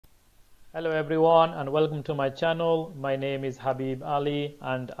Hello everyone and welcome to my channel. My name is Habib Ali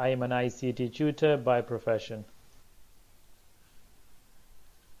and I am an ICT tutor by profession.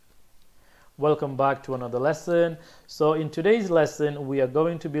 Welcome back to another lesson. So in today's lesson we are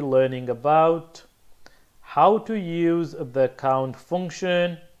going to be learning about how to use the count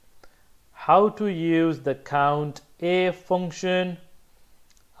function, how to use the count a function,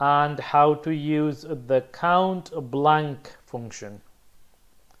 and how to use the count blank function.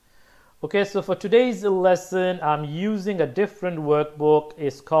 Okay, so for today's lesson, I'm using a different workbook.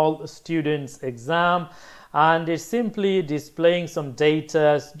 It's called Students Exam, and it's simply displaying some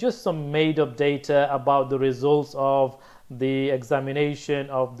data, just some made-up data about the results of the examination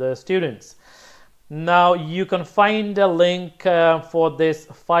of the students. Now, you can find a link for this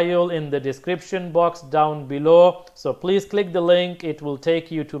file in the description box down below. So please click the link. It will take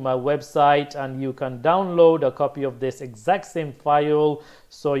you to my website and you can download a copy of this exact same file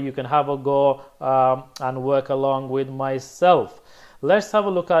so you can have a go and work along with myself. Let's have a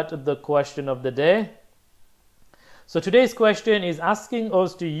look at the question of the day. So today's question is asking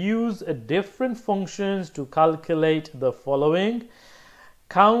us to use different functions to calculate the following.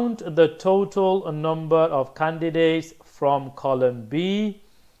 Count the total number of candidates from column B,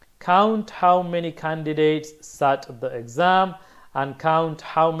 count how many candidates sat the exam, and count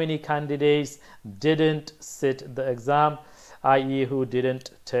how many candidates didn't sit the exam, i.e. who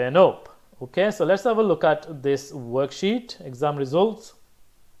didn't turn up. Okay, so let's have a look at this worksheet, exam results.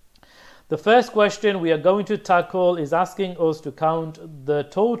 The first question we are going to tackle is asking us to count the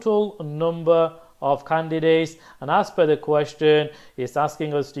total number of candidates, and as per the question, it's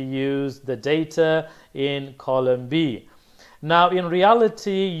asking us to use the data in column B. Now in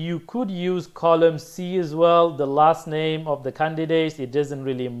reality you could use column C as well, the last name of the candidates. It doesn't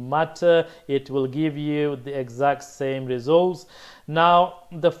really matter, it will give you the exact same results. Now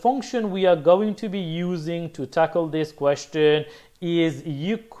the function we are going to be using to tackle this question is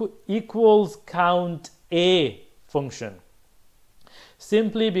equals count A function.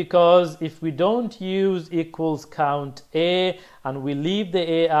 Simply because if we don't use equals count A and we leave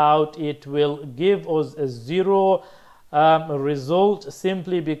the A out, it will give us a zero result,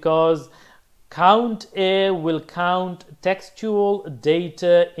 simply because count A will count textual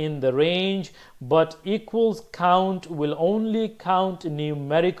data in the range, but equals count will only count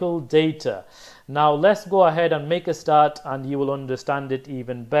numerical data. Now let's go ahead and make a start and you will understand it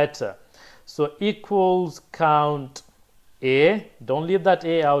even better. So equals count A, don't leave that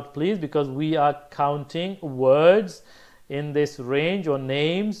A out please, because we are counting words in this range or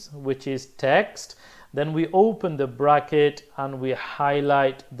names, which is text. Then we open the bracket and we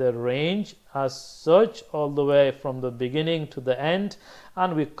highlight the range as such all the way from the beginning to the end,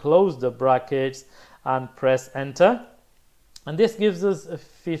 and we close the brackets and press enter, and this gives us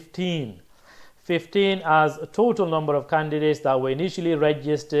 15 as a total number of candidates that were initially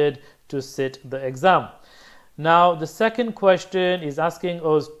registered to sit the exam. Now the second question is asking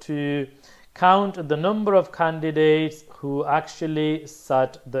us to count the number of candidates who actually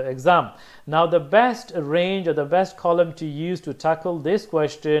sat the exam. Now the best range or the best column to use to tackle this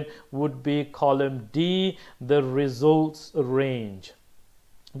question would be column D, the results range,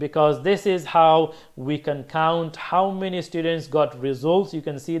 because this is how we can count how many students got results. You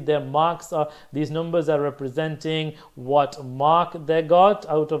can see their marks are, these numbers are representing what mark they got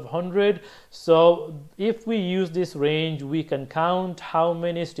out of 100. So if we use this range, we can count how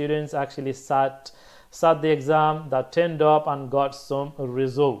many students actually sat the exam, that turned up and got some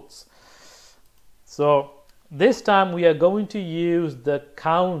results. So this time we are going to use the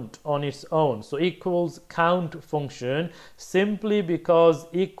count on its own. So equals count function, simply because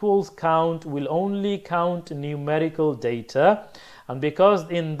equals count will only count numerical data, and because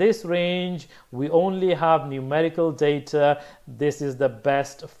in this range we only have numerical data, this is the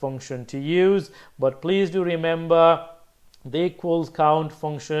best function to use. But please do remember, the equals count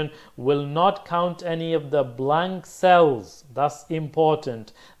function will not count any of the blank cells. That's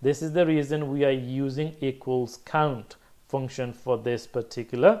important. This is the reason we are using equals count function for this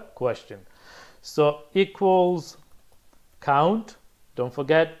particular question. So equals count, don't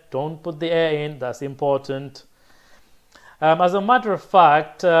forget, don't put the A in, that's important. As a matter of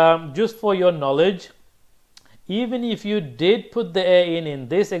fact, just for your knowledge, even if you did put the A in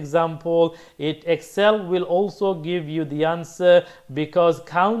this example, Excel will also give you the answer, because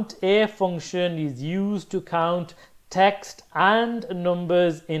count A function is used to count text and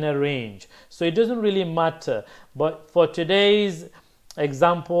numbers in a range. So it doesn't really matter. But for today's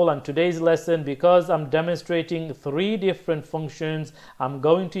example and today's lesson, because I'm demonstrating 3 different functions, I'm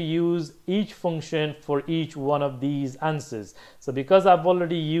going to use each function for each one of these answers. So because I've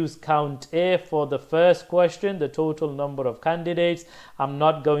already used count A for the first question, the total number of candidates, I'm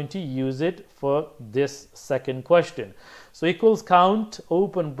not going to use it for this second question. So equals count,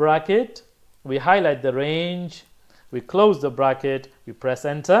 open bracket, we highlight the range, we close the bracket, we press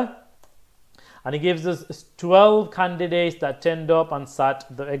enter, and it gives us 12 candidates that turned up and sat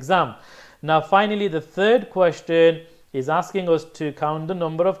the exam. Now finally, the third question is asking us to count the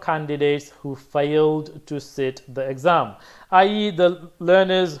number of candidates who failed to sit the exam, i.e. the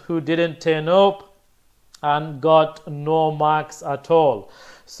learners who didn't turn up and got no marks at all.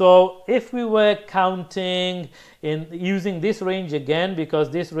 So if we were counting in using this range again, because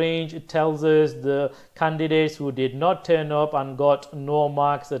this range tells us the candidates who did not turn up and got no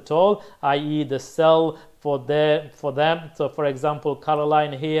marks at all, i.e. the cell for them. So for example,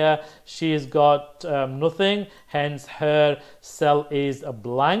 Caroline here, she's got nothing, hence her cell is a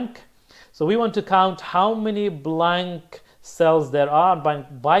blank. So we want to count how many blank cells there are.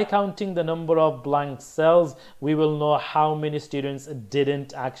 By counting the number of blank cells, we will know how many students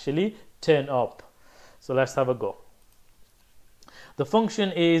didn't actually turn up. So let's have a go. The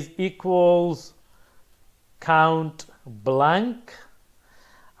function is equals count blank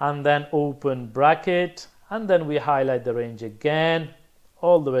and then open bracket, and then we highlight the range again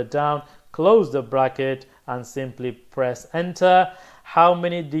all the way down, close the bracket and simply press enter. How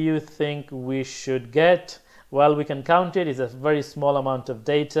many do you think we should get? Well, we can count it. It's a very small amount of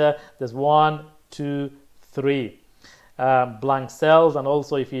data. There's 1, 2, 3 blank cells, and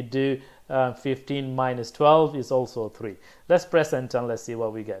also if you do 15 minus 12 is also 3. Let's press enter and let's see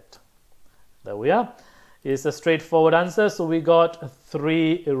what we get. There we are. It's a straightforward answer. So we got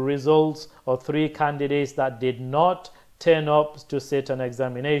 3 results, or 3 candidates that did not turn up to sit an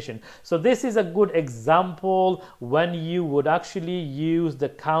examination. So this is a good example when you would actually use the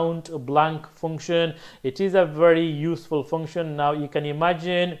count blank function. It is a very useful function. Now you can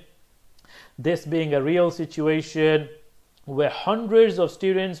imagine this being a real situation where hundreds of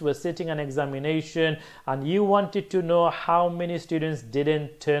students were sitting an examination and you wanted to know how many students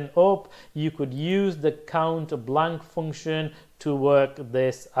didn't turn up. You could use the count blank function to work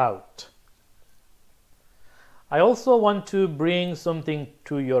this out. I also want to bring something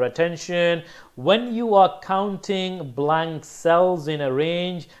to your attention. When you are counting blank cells in a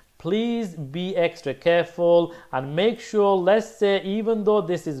range, please be extra careful and make sure, let's say even though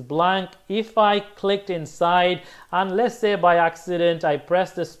this is blank, if I clicked inside and let's say by accident I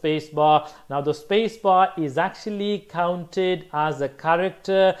press the space bar, now the space bar is actually counted as a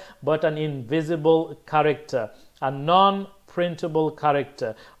character, but an invisible character, a non-printable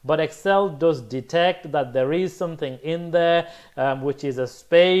character, but Excel does detect that there is something in there, which is a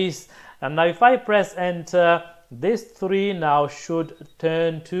space. And now if I press enter, this 3 now should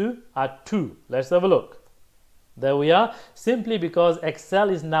turn to a 2. Let's have a look. There we are, simply because Excel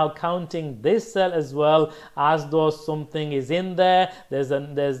is now counting this cell as well as though something is in there. There's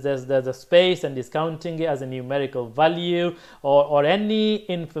a space and is counting it as a numerical value or any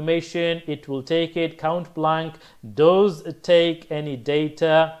information. It will take it. Count blank does take any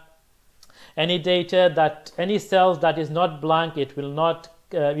data. Any cells that is not blank, it will not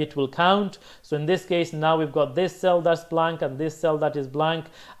it will count. So in this case, now we've got this cell that's blank and this cell that is blank,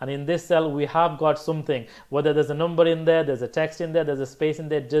 and in this cell we have got something. Whether there's a number in there, there's a text in there, there's a space in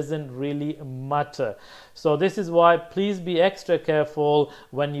there, doesn't really matter. So this is why please be extra careful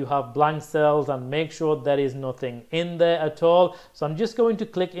when you have blank cells and make sure there is nothing in there at all. So I'm just going to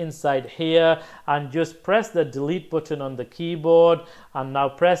click inside here and just press the delete button on the keyboard and now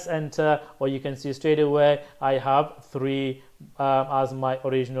press enter, or you can see straight away I have 3 as my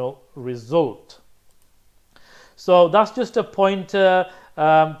original result. So that's just a pointer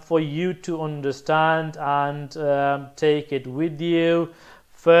for you to understand and take it with you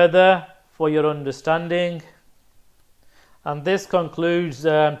further for your understanding. And this concludes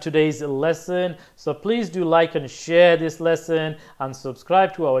today's lesson. So please do like and share this lesson and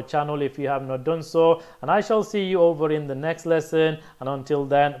subscribe to our channel if you have not done so. And I shall see you over in the next lesson. And until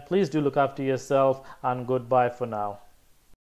then, please do look after yourself and goodbye for now.